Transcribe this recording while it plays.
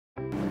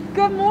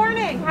Good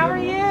morning. How are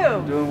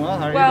you? Doing well.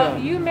 How are you doing? Well,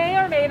 you may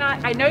or may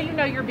not, I know you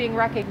know you're being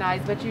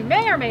recognized, but you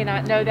may or may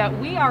not know that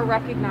we are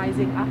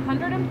recognizing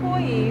 100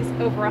 employees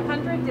over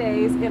 100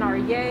 days in our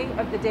Yay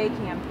of the Day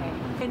campaign.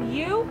 And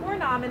you were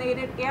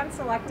nominated and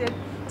selected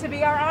to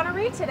be our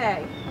honoree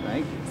today.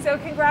 Thank you. So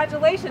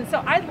congratulations.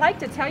 So I'd like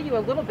to tell you a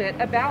little bit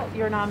about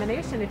your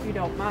nomination if you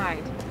don't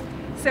mind.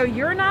 So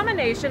your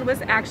nomination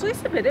was actually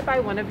submitted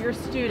by one of your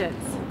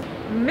students.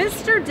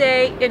 Mr.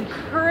 Day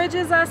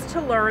encourages us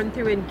to learn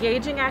through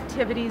engaging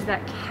activities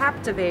that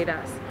captivate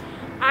us.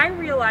 I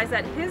realize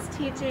that his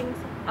teachings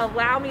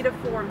allow me to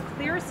form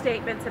clear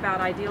statements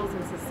about ideals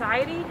in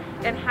society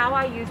and how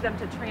I use them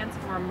to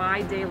transform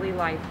my daily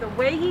life. The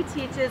way he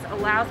teaches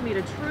allows me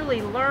to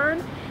truly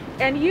learn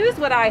and use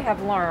what I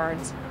have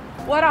learned.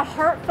 What a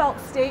heartfelt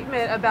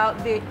statement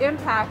about the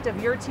impact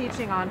of your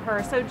teaching on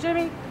her. So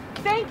Jimmy,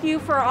 thank you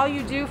for all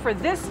you do for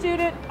this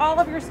student, all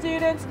of your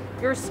students,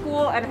 your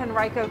school, and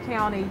Henrico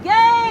County.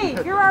 Yay!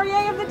 You're our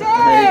Yay of the Day!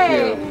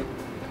 Thank you.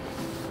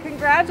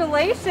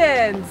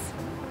 Congratulations!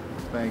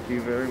 Thank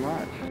you very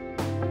much.